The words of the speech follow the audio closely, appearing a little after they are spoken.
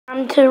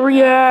time to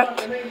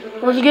react.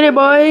 Let's get it,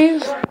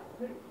 boys.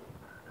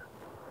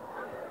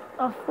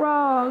 A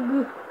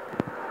frog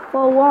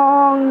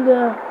belonged.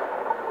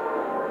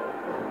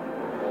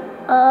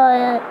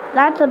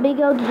 That's a big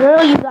old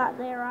drill you got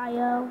there,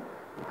 IO.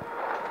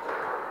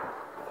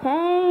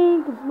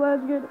 Tank,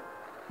 let's get.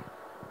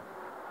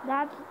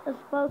 That's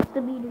supposed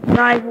to be to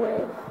drive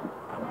with.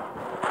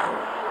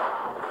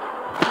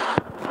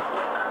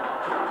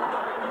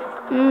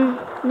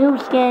 New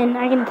skin,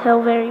 I can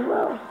tell very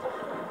well.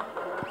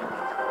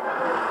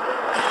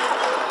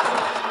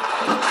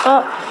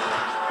 Oh,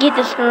 get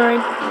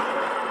destroyed.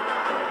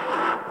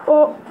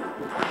 Oh,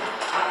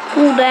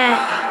 who that?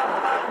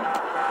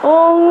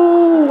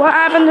 Oh, what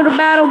happened to the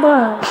battle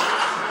bus?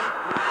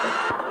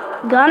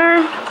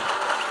 Gunner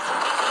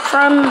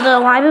from the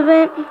live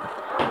event?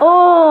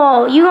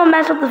 Oh, you gonna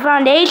mess up the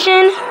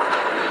foundation?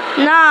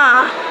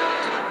 Nah.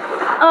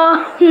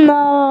 Oh,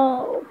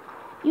 no.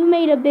 You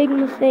made a big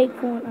mistake,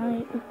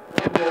 Fortnite.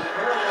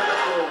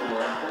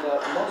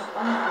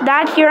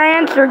 That's your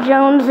answer,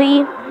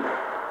 Jonesy.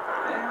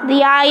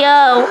 The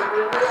IO.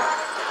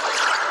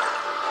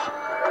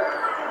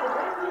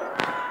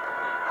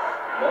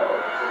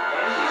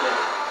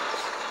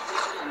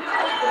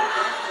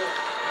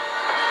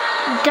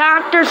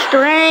 Doctor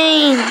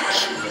Strange.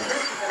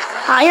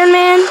 Iron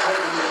Man.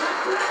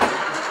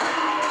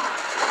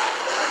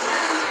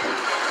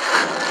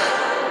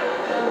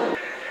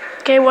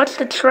 Okay, what's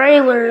the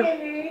trailer?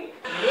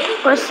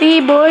 Let's see,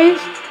 boys.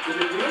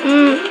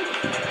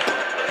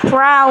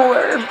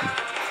 Prowler.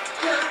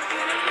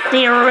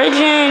 The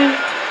origin.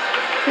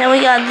 Then we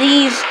got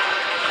these.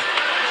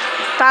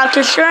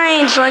 Doctor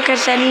Strange, like I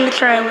said in the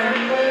trailer.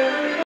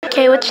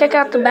 Okay, let's check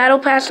out the battle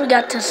pass. We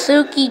got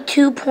Tasuki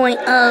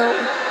 2.0.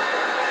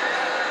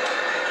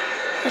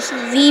 This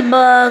is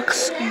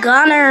V-Bucks,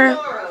 Gunner.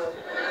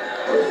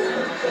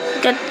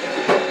 Got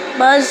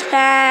Buzz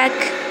Pack.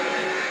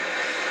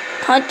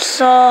 Punch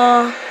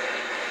Saw.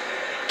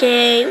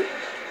 Okay.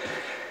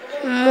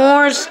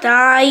 More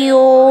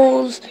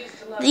styles.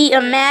 The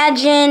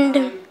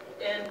Imagined.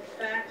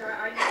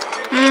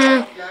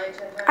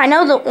 I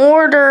know the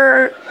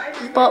order,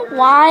 but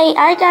why?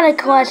 I got a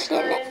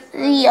question.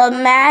 The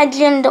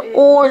Imagined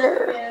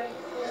order.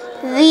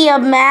 The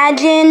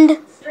Imagined.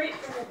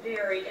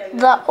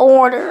 The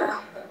order.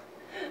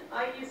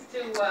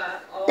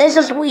 This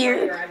is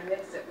weird.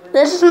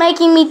 This is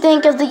making me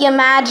think of the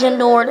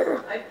Imagined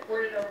order.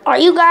 Are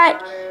you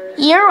guys?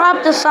 You're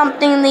up to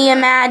something, the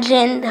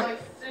Imagined.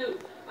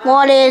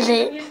 What is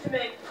it?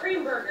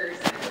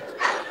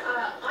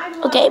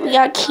 Okay, we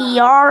got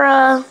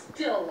Kiara.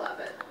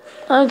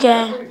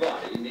 Okay.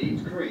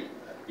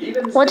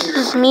 What's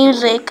this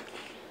music?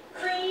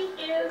 Cream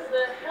is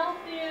the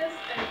healthiest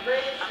and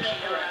greatest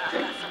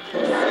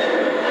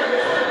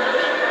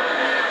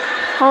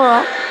Hold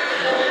on.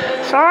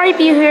 Sorry if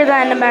you hear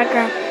that in the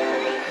background.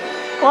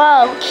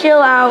 Whoa,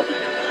 chill out.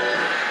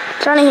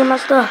 I'm trying to hear my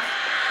stuff.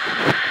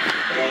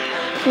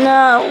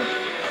 No.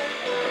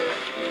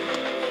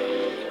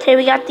 Okay,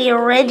 we got the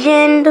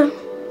Origin.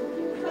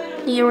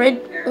 The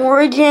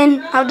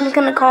Origin. I'm just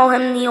gonna call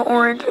him the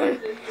Origin.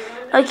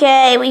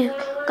 Okay, we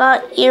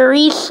got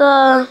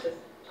Irisa.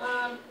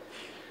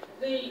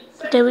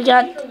 Okay, we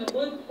got.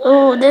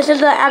 Oh, this is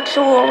the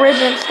actual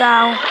Origin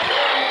style.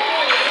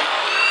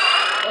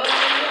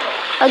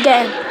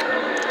 Okay.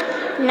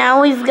 Now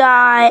we've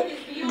got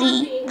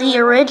the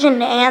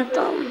Origin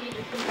anthem.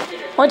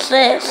 What's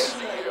this?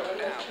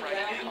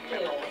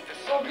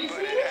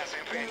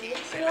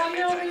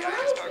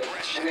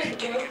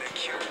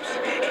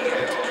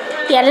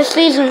 Yeah, this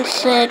season's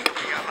sick.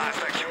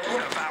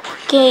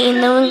 Okay,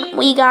 and then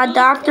we got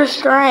Doctor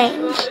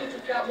Strange.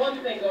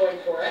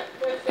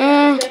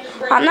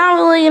 I'm not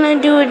really gonna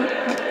do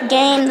a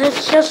game. This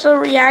is just a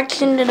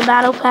reaction to the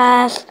Battle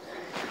Pass.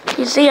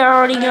 You see, I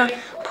already got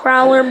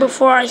Prowler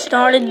before I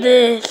started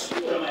this.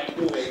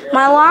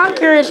 My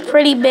locker is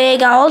pretty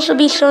big. I'll also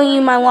be showing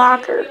you my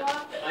locker.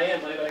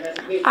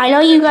 I know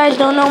you guys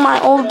don't know my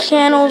old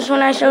channels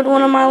when I showed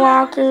one of my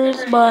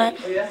lockers, but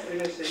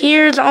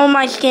here's all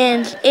my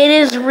skins. It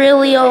is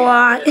really a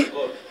lot.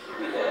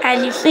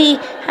 As you see,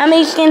 how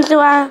many skins do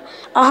I have?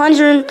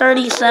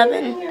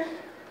 137.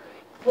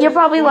 You're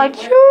probably like,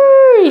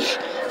 sheesh,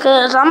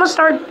 because I'm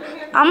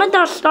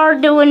gonna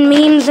start doing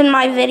memes in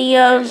my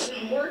videos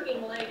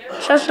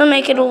just to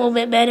make it a little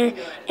bit better.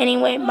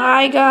 Anyway,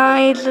 bye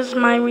guys. This is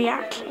my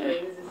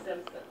reaction.